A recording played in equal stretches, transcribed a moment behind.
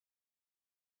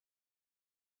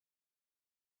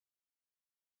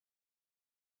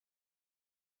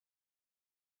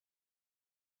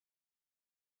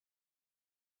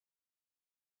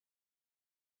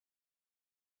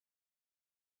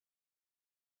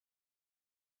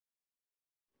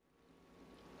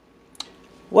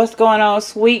What's going on,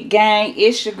 sweet gang?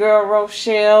 It's your girl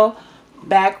Rochelle,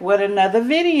 back with another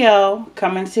video,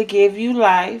 coming to give you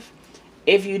life.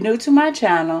 If you're new to my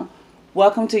channel,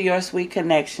 welcome to Your Sweet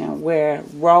Connection, where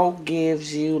Ro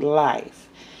gives you life.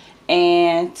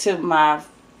 And to my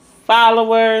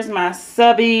followers, my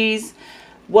subbies,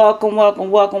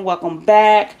 welcome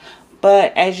back.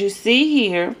 But as you see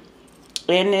here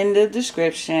and in the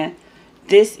description,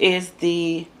 this is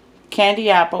the candy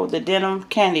apple, the Denim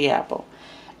candy apple.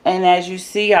 And as you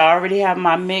see, I already have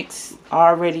my mix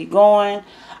already going.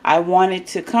 I wanted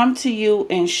to come to you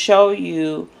and show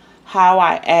you how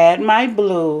I add my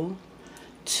blue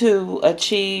to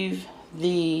achieve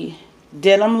the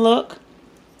denim look.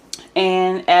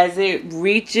 And as it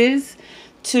reaches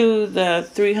to the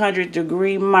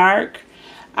 300-degree mark,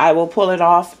 I will pull it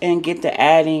off and get to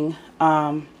adding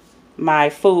my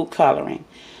food coloring.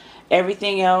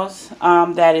 Everything else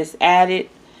that is added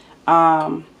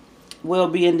will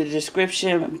be in the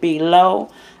description below.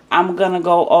 I'm going to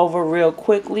go over real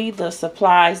quickly the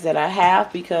supplies that I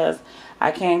have, because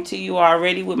I came to you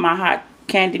already with my hot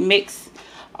candy mix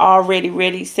already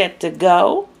ready, set to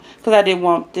go, because I didn't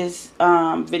want this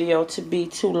video to be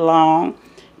too long,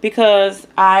 because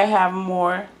I have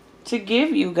more to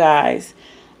give you guys.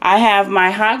 I have my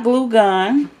hot glue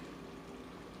gun.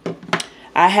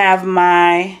 I have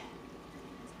my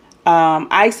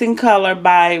icing color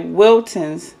by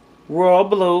Wiltons, Royal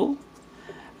Blue.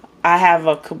 I have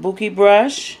a kabuki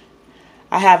brush.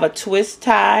 I have a twist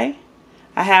tie.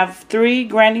 I have 3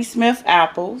 Granny Smith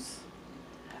apples.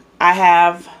 I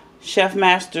have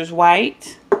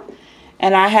Chefmasters-White.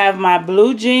 And I have my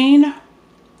blue jean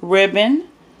ribbon.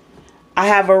 I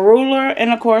have a ruler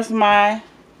and of course my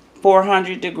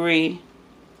 400-degree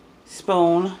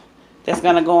spoon that's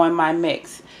going to go in my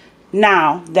mix.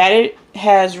 Now that it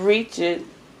has reached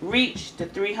the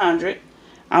 300,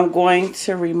 I'm going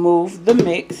to remove the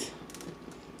mix.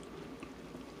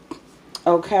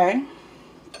 Okay.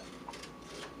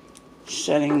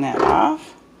 Shutting that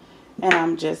off. And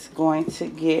I'm just going to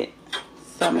get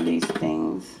some of these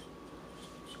things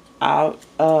out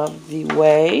of the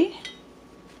way.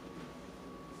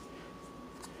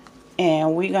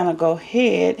 And we're going to go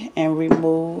ahead and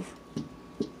remove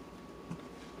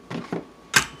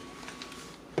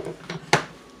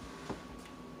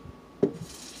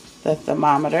the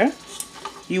thermometer.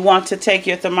 You want to take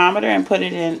your thermometer and put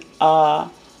it in a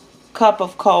cup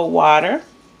of cold water.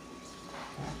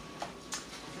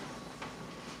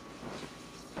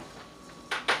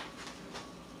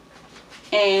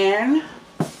 And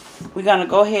we're going to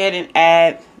go ahead and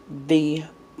add the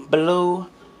blue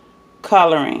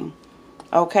coloring.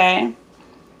 Okay?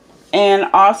 And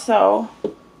also,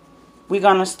 we're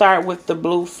going to start with the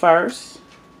blue first.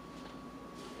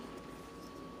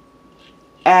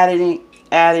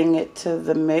 Adding it to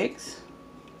the mix.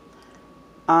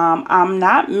 I'm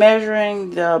not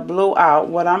measuring the blue out.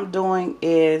 What I'm doing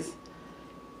is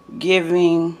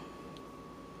giving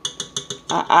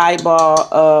an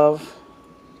eyeball of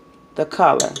the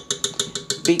color,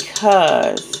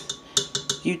 because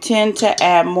you tend to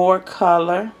add more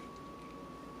color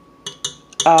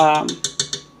at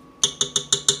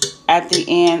the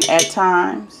end at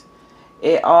times.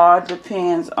 It all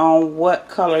depends on what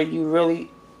color you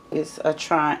really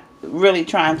trying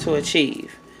to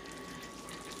achieve.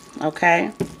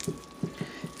 Okay?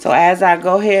 So as I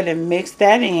go ahead and mix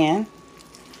that in,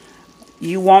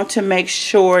 you want to make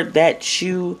sure that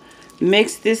you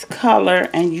mix this color,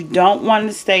 and you don't want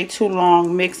to stay too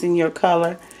long mixing your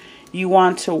color. You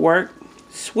want to work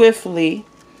swiftly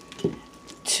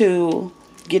to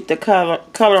get the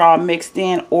color all mixed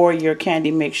in, or your candy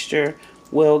mixture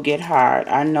will get hard.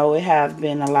 I know it have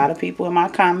been a lot of people in my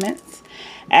comments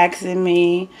asking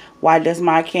me, why does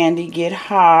my candy get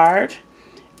hard?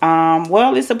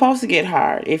 Well, it's supposed to get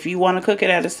hard. If you want to cook it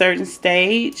at a certain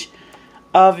stage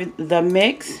of the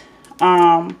mix,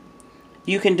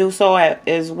 you can do so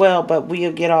as well, but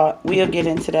we'll get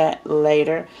into that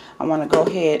later. I want to go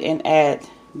ahead and add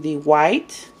the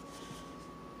white.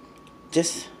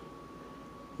 Just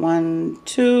 1,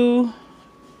 2,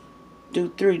 do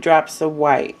 3 drops of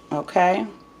white, okay?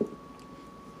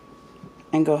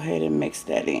 And go ahead and mix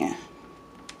that in.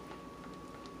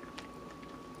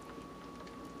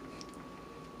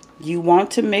 You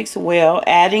want to mix well.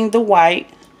 Adding the white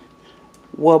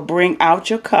will bring out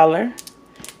your color.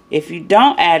 If you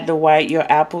don't add the white, your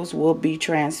apples will be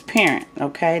transparent,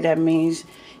 okay? That means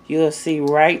you'll see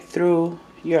right through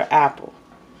your apple,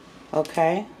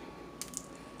 okay?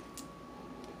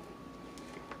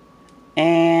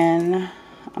 And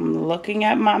I'm looking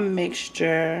at my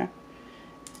mixture.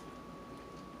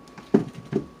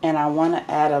 And I want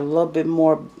to add a little bit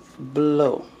more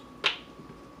blue.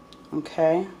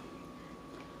 Okay.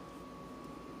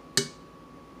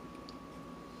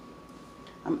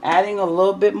 I'm adding a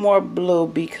little bit more blue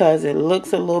because it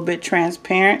looks a little bit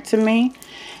transparent to me.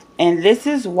 And this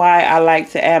is why I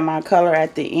like to add my color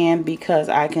at the end, because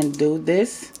I can do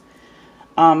this.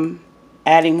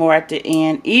 Adding more at the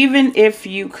end. Even if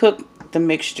you cook the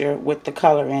mixture with the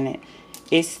color in it,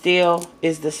 it still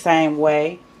is the same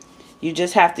way. You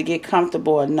just have to get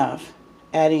comfortable enough.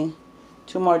 Adding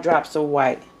 2 more drops of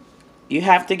white. You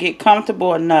have to get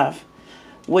comfortable enough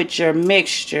with your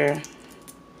mixture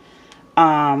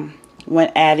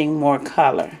when adding more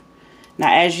color.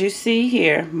 Now, as you see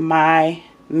here, my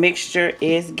mixture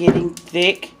is getting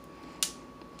thick.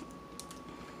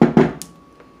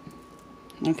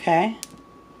 Okay.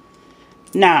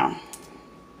 Now,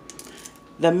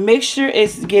 the mixture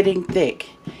is getting thick.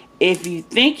 If you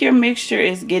think your mixture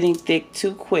is getting thick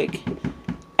too quick,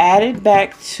 add it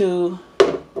back to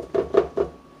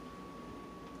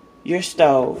your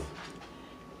stove,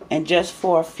 and just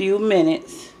for a few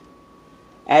minutes,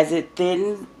 as it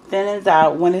thins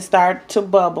out, when it starts to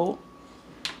bubble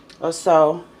or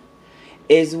so,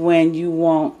 is when you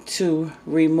want to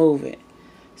remove it.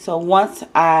 So once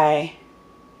I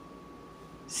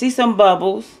see some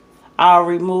bubbles, I'll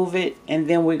remove it, and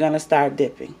then we're going to start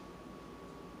dipping.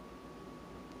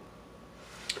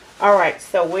 Alright,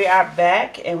 so we are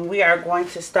back, and we are going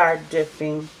to start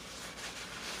dipping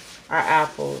our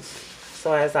apples.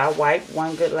 So as I wipe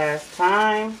one good last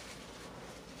time,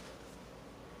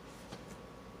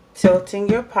 tilting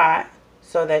your pot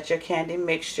so that your candy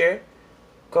mixture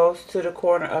goes to the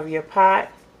corner of your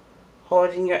pot,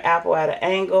 holding your apple at an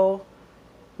angle,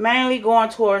 mainly going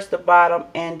towards the bottom,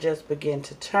 and just begin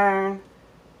to turn.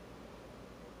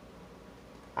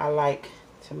 I like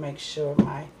to make sure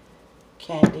my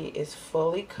candy is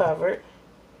fully covered.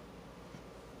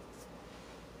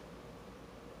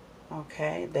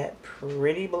 Okay, that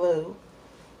pretty blue.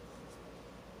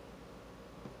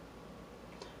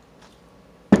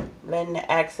 Letting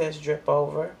the excess drip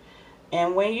over.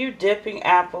 And when you're dipping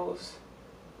apples,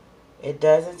 it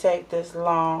doesn't take this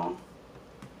long.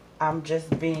 I'm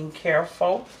just being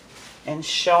careful and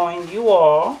showing you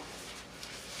all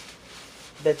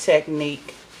the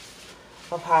technique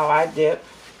of how I dip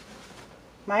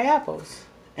my apples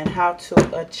and how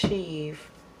to achieve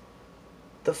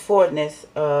the fullness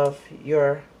of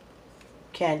your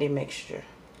candy mixture.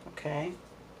 Okay.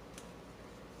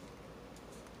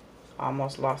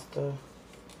 Almost lost the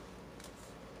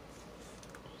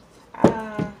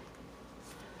I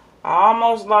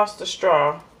almost lost the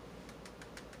straw.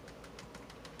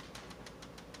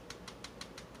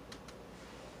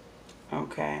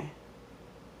 Okay.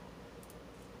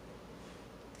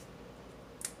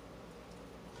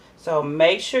 So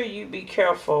make sure you be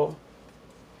careful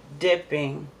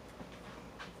dipping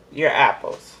your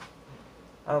apples.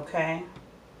 Okay.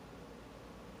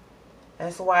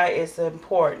 That's why it's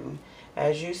important.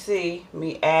 As you see,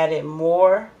 me added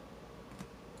more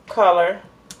color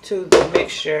to the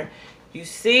mixture. You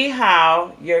see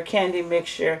how your candy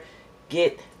mixture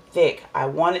get thick. I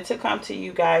wanted to come to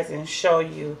you guys and show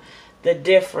you the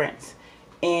difference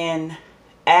in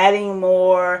adding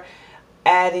more,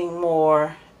 adding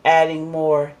more, adding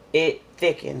more. It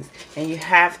thickens, and you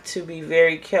have to be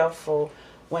very careful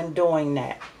when doing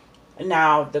that.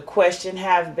 Now, the question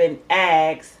has been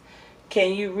asked,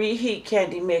 can you reheat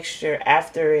candy mixture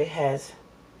after it has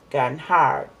gotten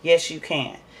hard? Yes, you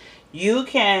can. You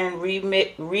can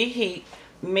reheat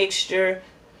mixture.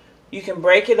 You can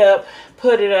break it up,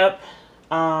 put it up,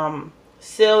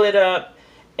 seal it up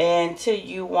until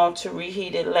you want to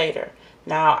reheat it later.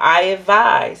 Now, I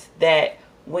advise that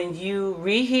when you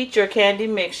reheat your candy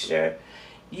mixture,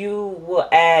 you will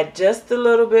add just a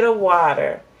little bit of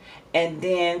water and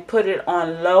then put it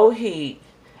on low heat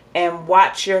and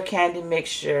watch your candy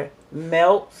mixture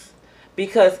melt,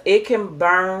 because it can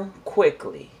burn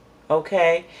quickly.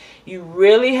 Okay, you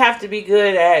really have to be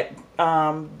good at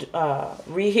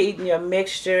reheating your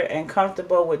mixture and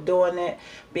comfortable with doing it,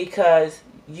 because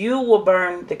you will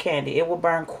burn the candy. It will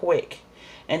burn quick,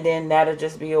 and then that'll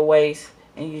just be a waste,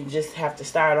 and you just have to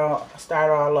start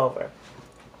all over.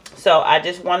 So I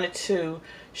just wanted to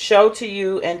show to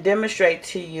you and demonstrate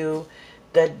to you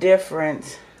the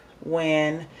difference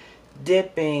when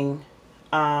dipping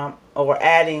or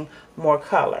adding more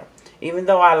color. Even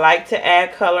though I like to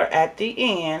add color at the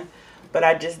end, but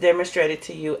I just demonstrated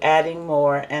to you adding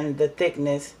more and the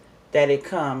thickness that it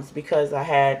comes, because I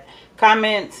had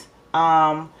comments,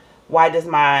 why does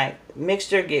my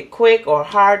mixture get quick or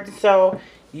hard? So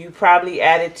you probably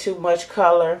added too much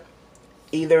color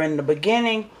either in the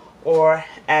beginning or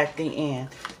at the end.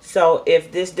 So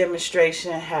if this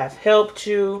demonstration have helped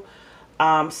you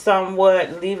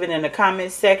somewhat, leave it in the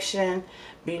comment section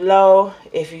below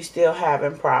if you still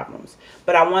having problems.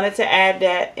 But I wanted to add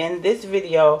that in this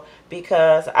video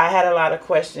because I had a lot of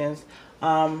questions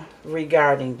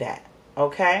regarding that.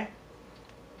 Okay,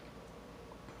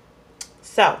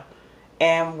 so,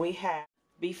 and we have,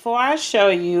 before I show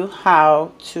you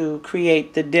how to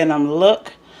create the denim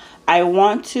look, I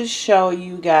want to show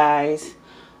you guys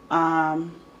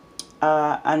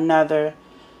another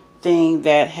thing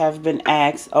that have been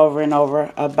asked over and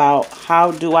over about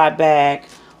how do I bag,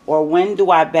 or when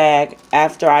do I bag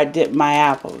after I dip my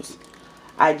apples.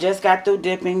 I just got through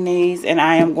dipping these, and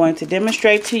I am going to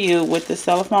demonstrate to you with the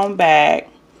cellophane bag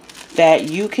that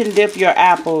you can dip your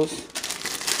apples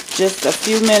just a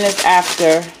few minutes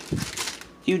after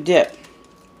you dip.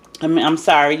 I'm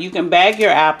sorry, you can bag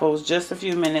your apples just a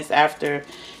few minutes after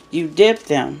you dip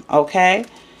them, okay?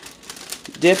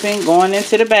 Dipping, going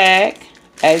into the bag,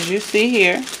 as you see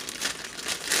here.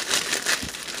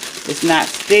 It's not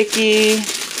sticky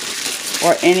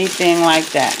or anything like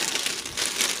that.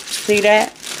 See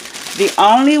that? The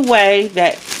only way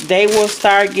that they will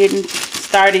starting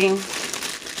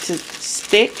to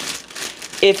stick,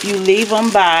 if you leave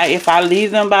them by, if I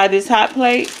leave them by this hot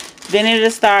plate, then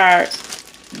it'll start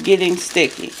getting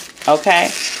sticky, okay?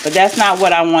 But that's not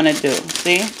what I want to do.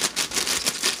 See?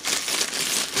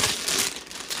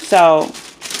 So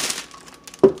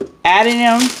adding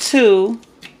them to,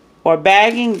 or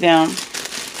bagging them,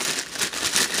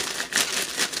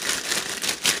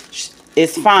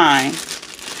 is fine.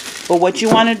 But what you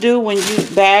want to do when you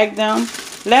bag them,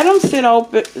 let them sit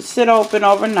open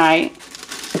overnight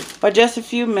for just a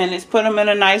few minutes. Put them in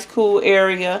a nice cool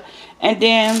area, and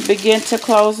then begin to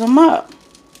close them up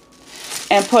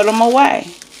and put them away.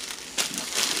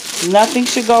 Nothing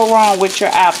should go wrong with your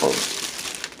apples.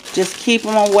 Just keep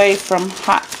them away from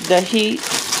the heat,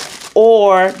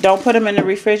 or don't put them in the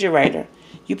refrigerator.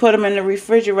 You put them in the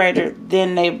refrigerator,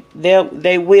 then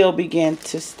they will begin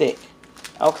to stick.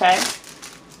 Okay?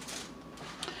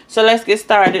 So let's get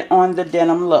started on the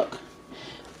denim look.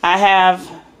 I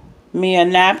have me a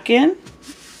napkin,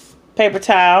 paper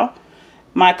towel,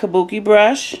 my kabuki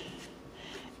brush,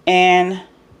 and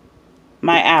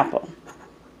my apple,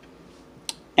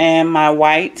 and my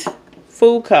white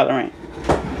food coloring.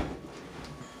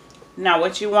 Now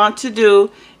what you want to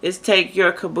do is take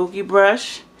your kabuki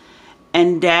brush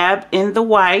and dab in the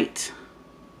white.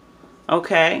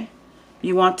 Okay,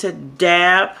 you want to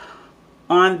dab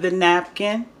on the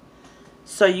napkin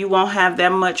so you won't have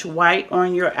that much white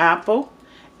on your apple,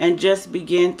 and just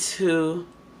begin to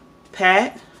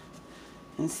pat.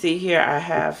 And see here, I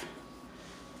have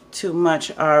too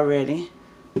much already.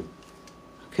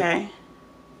 Okay,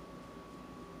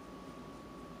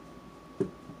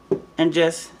 and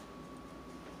just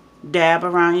dab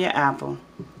around your apple.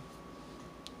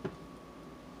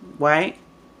 White,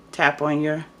 tap on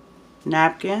your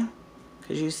napkin,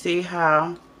 because you see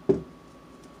how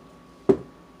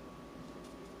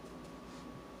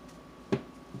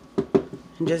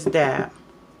and just dab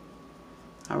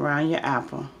around your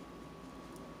apple.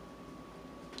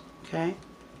 Okay,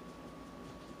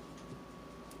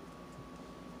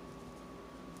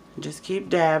 just keep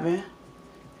dabbing.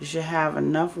 You should have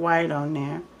enough white on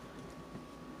there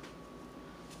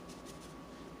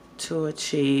to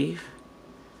achieve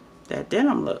that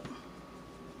denim look.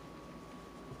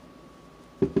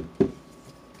 And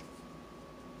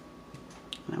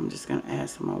I'm just going to add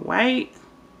some more white,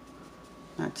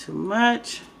 not too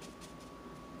much.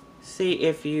 See,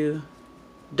 if you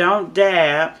don't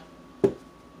dab,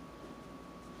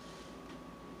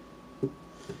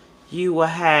 you will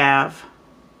have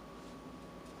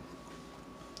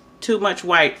too much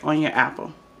white on your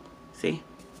apple. See?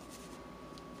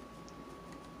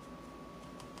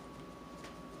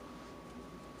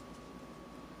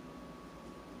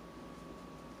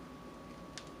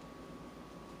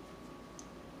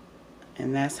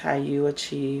 And that's how you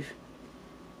achieve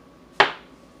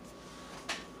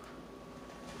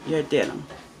your denim.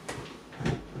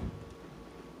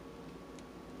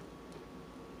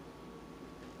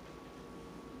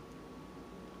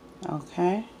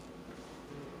 Okay.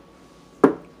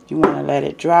 You want to let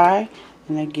it dry,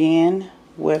 and again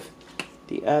with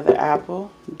the other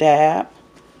apple, dab,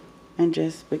 and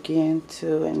just begin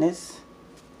to, and this,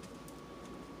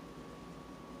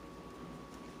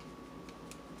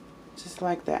 just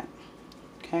like that.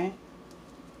 Okay.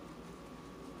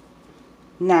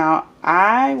 Now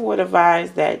I would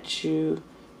advise that you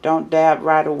don't dab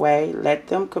right away. Let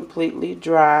them completely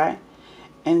dry,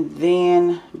 and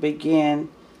then begin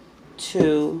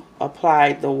to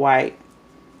apply the white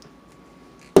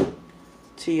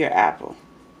to your apple.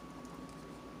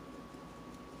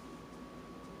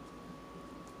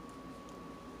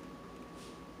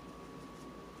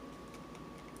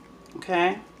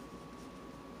 Okay.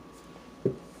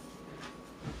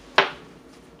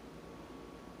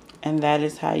 And that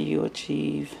is how you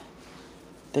achieve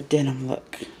the denim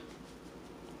look.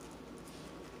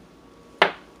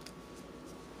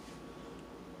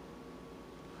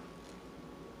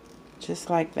 Just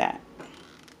like that.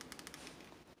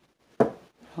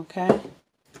 Okay.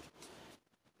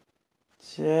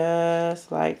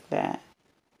 Just like that.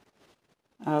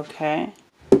 Okay.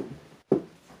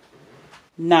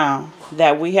 Now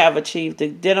that we have achieved the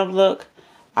denim look,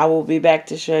 I will be back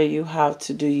to show you how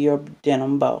to do your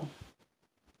denim bow.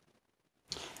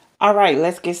 Alright,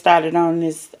 let's get started on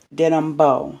this denim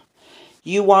bow.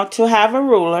 You want to have a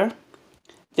ruler.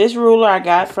 This ruler I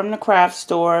got from the craft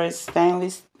store. It's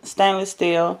stainless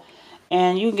steel,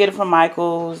 and you can get it from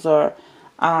Michael's, or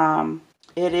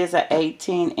it is an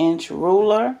 18-inch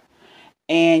ruler.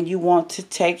 And you want to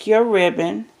take your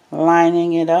ribbon,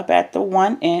 lining it up at the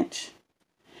 1 inch,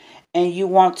 and you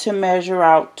want to measure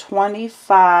out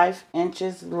 25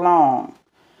 inches long.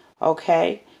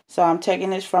 Okay, so I'm taking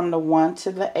this from the 1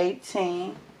 to the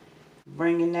 18,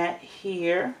 bringing that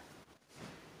here,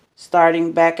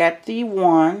 starting back at the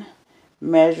 1,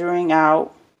 measuring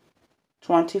out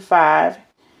 25,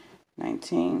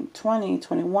 19, 20,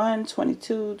 21,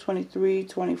 22, 23,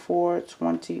 24,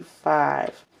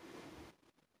 25.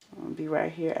 I'll be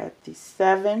right here at the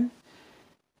 7.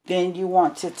 Then you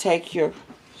want to take your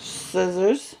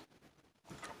scissors,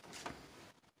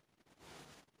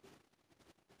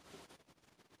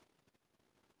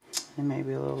 it may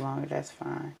be a little longer, that's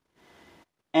fine,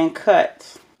 and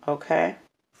cut. Okay,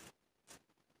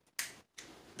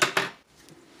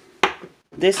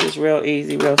 this is real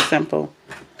easy, real simple.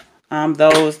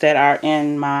 Those that are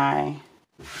in my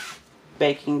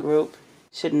baking group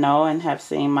should know and have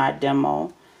seen my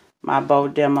demo, my bow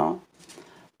demo.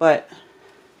 But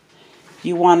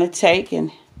you want to take,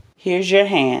 and here's your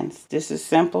hands. This is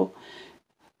simple.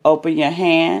 Open your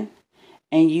hand,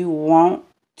 and you want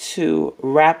to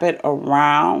wrap it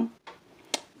around,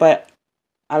 but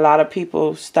a lot of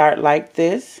people start like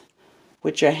this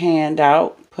with your hand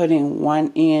out, putting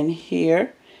one end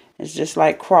here. It's just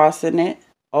like crossing it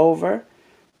over,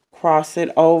 cross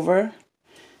it over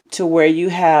to where you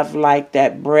have like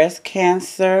that breast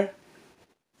cancer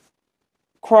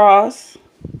cross.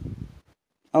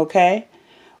 Okay,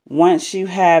 once you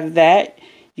have that,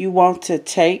 you want to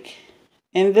take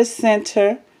in the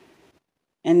center,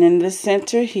 and in the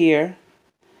center here,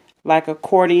 like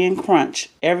accordion crunch,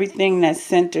 everything that's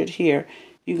centered here,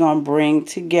 you're going to bring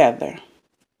together.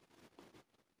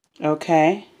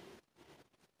 Okay?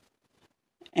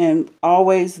 And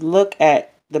always look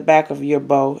at the back of your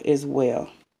bow as well.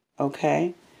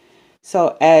 Okay?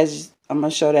 So as I'm going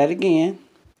to show that again.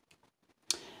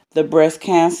 The breast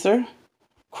cancer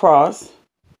cross.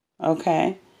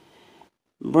 Okay?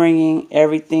 Bringing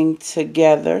everything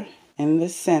together in the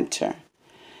center.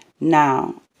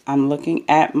 Now, I'm looking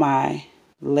at my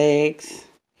legs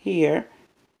here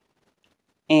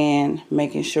and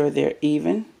making sure they're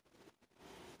even.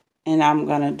 And I'm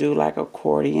going to do like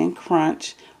accordion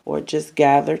crunch, or just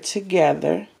gather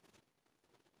together.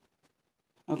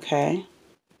 Okay.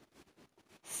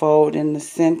 Fold in the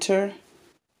center.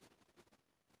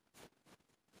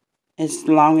 As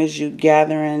long as you're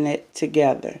gathering it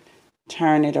together.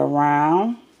 Turn it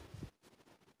around.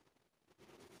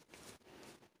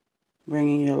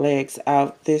 Bringing your legs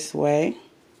out this way.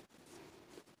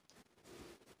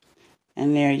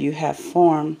 And there you have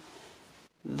formed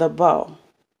the bow.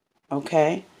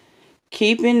 Okay?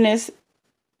 Keeping the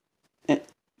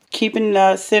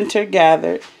center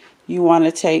gathered, you want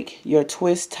to take your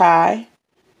twist tie.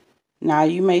 Now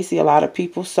you may see a lot of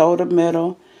people sew the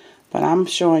middle, but I'm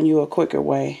showing you a quicker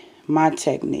way, my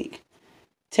technique.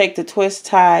 Take the twist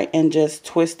tie and just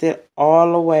twist it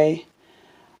all the way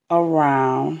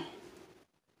around.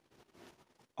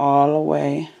 All the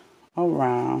way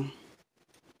around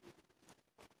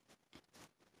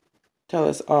till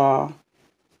it's all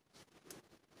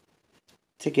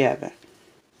together.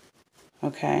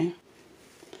 Okay?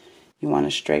 You want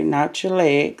to straighten out your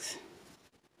legs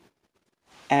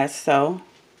as so,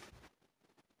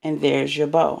 and there's your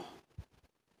bow.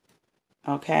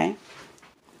 Okay?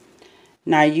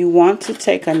 Now you want to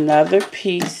take another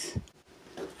piece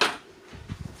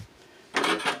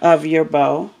of your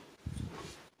bow,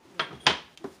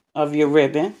 of your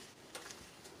ribbon,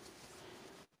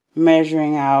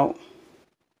 measuring out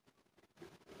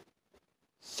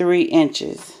 3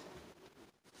 inches.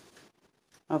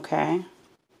 Okay.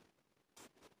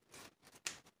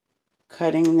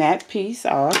 Cutting that piece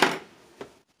off.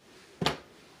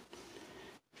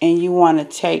 And you want to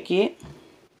take it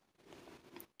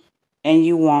and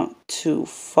you want to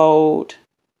fold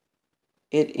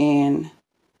it in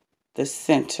the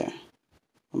center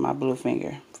with my blue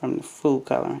finger from the food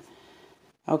coloring.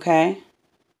 Okay?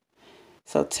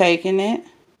 So taking it,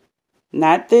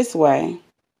 not this way,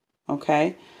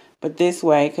 okay, but this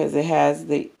way because it has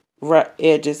the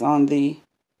edges on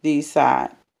these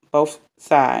sides, both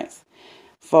sides.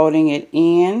 Folding it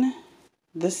in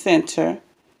the center,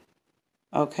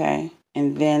 okay,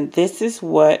 and then this is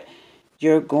what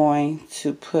you're going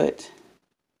to put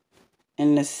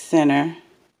in the center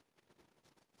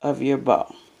of your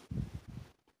bow.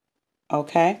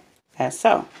 Okay, that's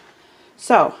so.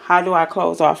 So, how do I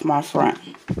close off my front?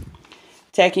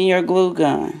 Taking your glue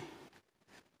gun,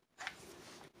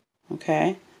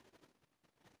 okay,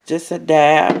 just a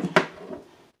dab,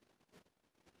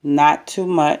 not too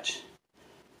much,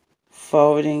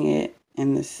 folding it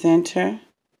in the center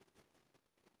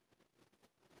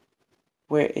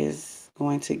where it's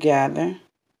going to gather.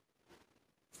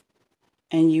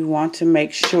 And you want to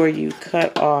make sure you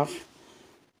cut off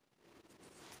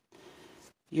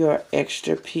your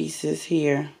extra pieces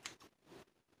here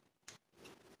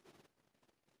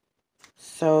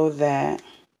so that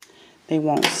they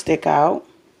won't stick out.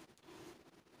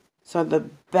 So the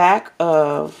back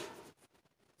of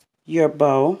your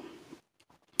bow,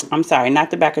 I'm sorry,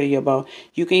 not the back of your bow.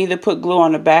 You can either put glue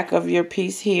on the back of your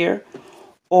piece here,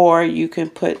 or you can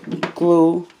put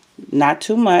glue, not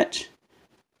too much,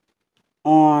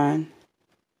 on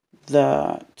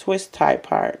the twist tie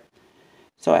part.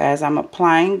 So as I'm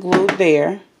applying glue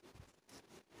there,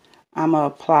 I'm going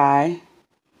to apply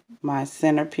my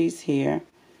centerpiece here,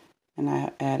 and I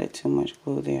added too much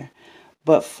glue there.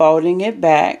 But folding it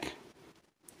back,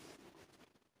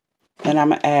 and I'm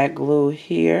going to add glue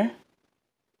here,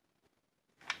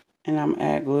 and I'm going to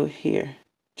add glue here.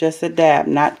 Just a dab,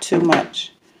 not too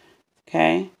much,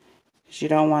 okay? Because you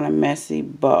don't want a messy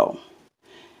bow.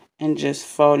 And just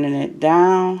folding it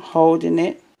down, holding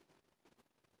it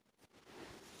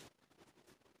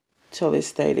till it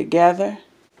stay together.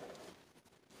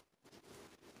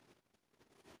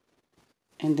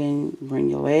 And then bring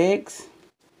your legs.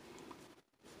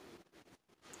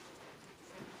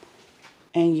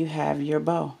 And you have your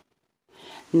bow.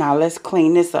 Now let's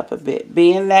clean this up a bit.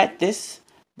 Being that this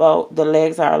bow, the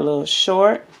legs are a little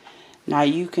short, now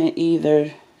you can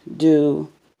either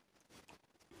do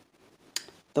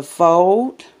the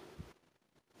fold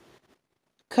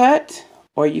cut,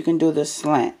 or you can do the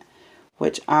slant,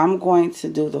 which I'm going to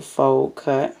do the fold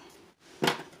cut.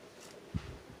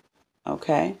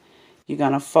 Okay, you're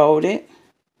going to fold it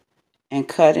and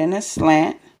cut in a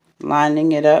slant,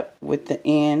 lining it up with the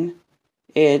end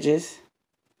edges.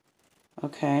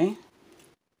 Okay.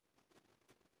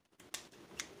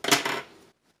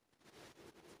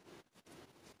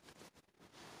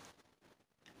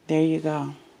 There you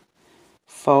go.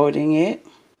 Folding it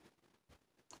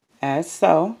as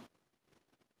so,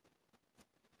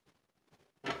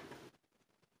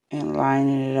 and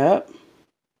lining it up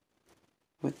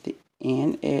with the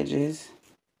end edges.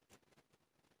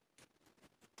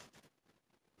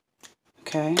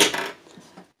 Okay.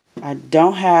 I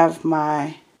don't have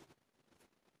my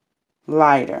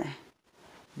lighter,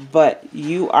 but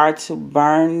you are to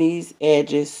burn these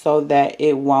edges so that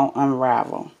it won't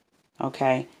unravel.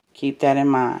 Okay, keep that in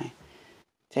mind.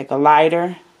 Take a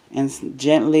lighter and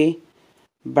gently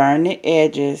burn the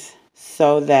edges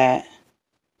so that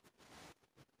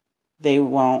they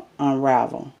won't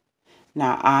unravel.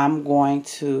 Now I'm going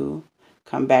to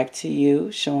come back to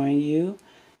you showing you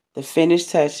the finished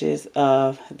touches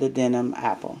of the denim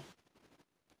apple.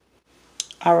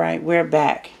 All right, we're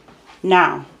back.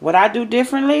 Now, what I do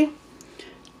differently,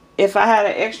 if I had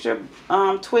an extra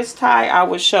twist tie, I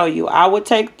would show you. I would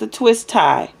take the twist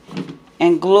tie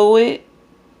and glue it,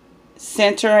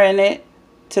 centering it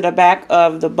to the back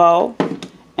of the bow,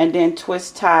 and then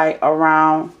twist tie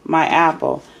around my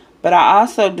apple. But I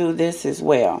also do this as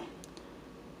well.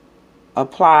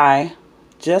 Apply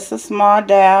just a small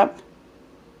dab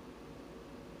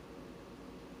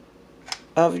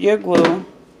of your glue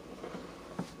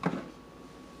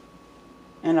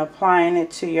and applying it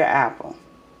to your apple.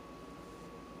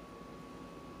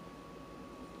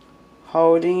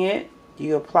 Holding it,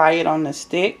 you apply it on the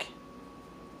stick.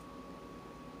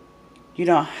 You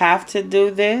don't have to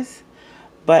do this,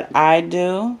 but I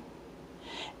do.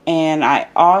 And I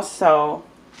also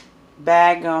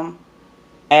bag them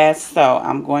as so.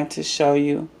 I'm going to show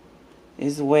you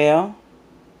as well.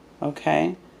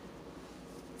 Okay.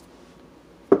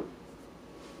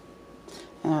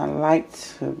 I like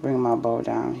to bring my bowl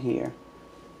down here.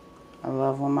 I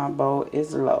love when my bowl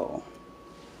is low.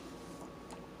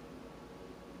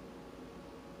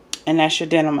 And that's your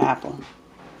denim apple.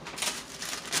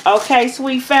 Okay,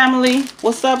 sweet family.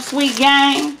 What's up, sweet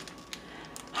gang?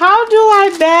 How do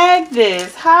I bag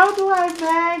this? How do I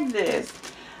bag this?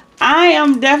 I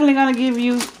am definitely going to give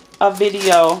you a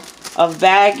video of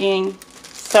bagging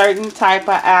certain type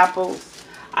of apples.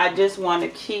 I just want to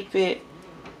keep it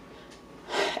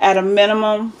at a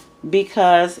minimum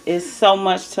because it's so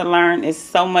much to learn. It's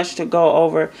so much to go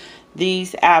over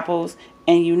these apples.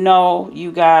 And you know,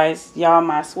 you guys, y'all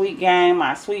my sweet gang,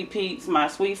 my sweet peeps, my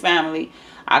sweet family.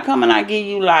 I come and I give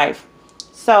you life.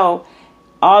 So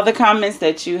all the comments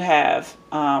that you have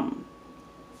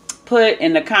put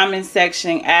in the comment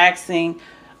section asking,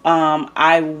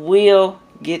 I will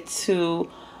get to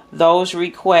those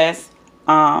requests,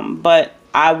 but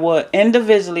I will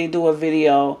individually do a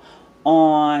video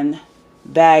on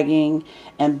bagging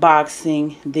and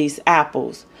boxing these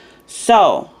apples.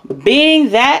 So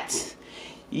being that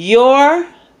you're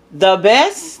the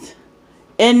best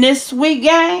in this sweet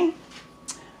gang,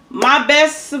 my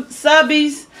best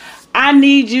subbies, I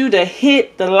need you to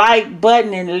hit the like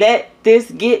button and let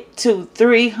this get to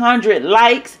 300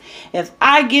 likes. If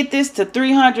I get this to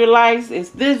 300 likes,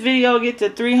 if this video get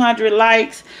to 300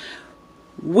 likes,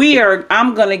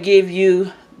 I'm going to give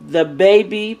you the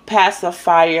baby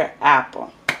pacifier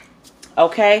apple.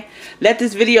 Okay? Let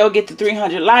this video get to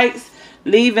 300 likes.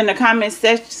 Leave in the comment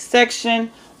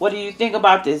section what do you think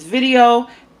about this video.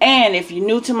 And if you're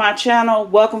new to my channel,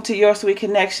 welcome to Your Sweet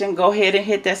Connection. Go ahead and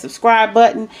hit that subscribe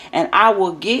button. And I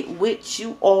will get with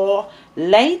you all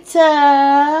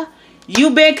later.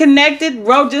 You been connected.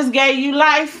 Ro just gave you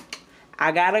life.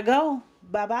 I gotta go.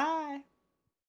 Bye-bye.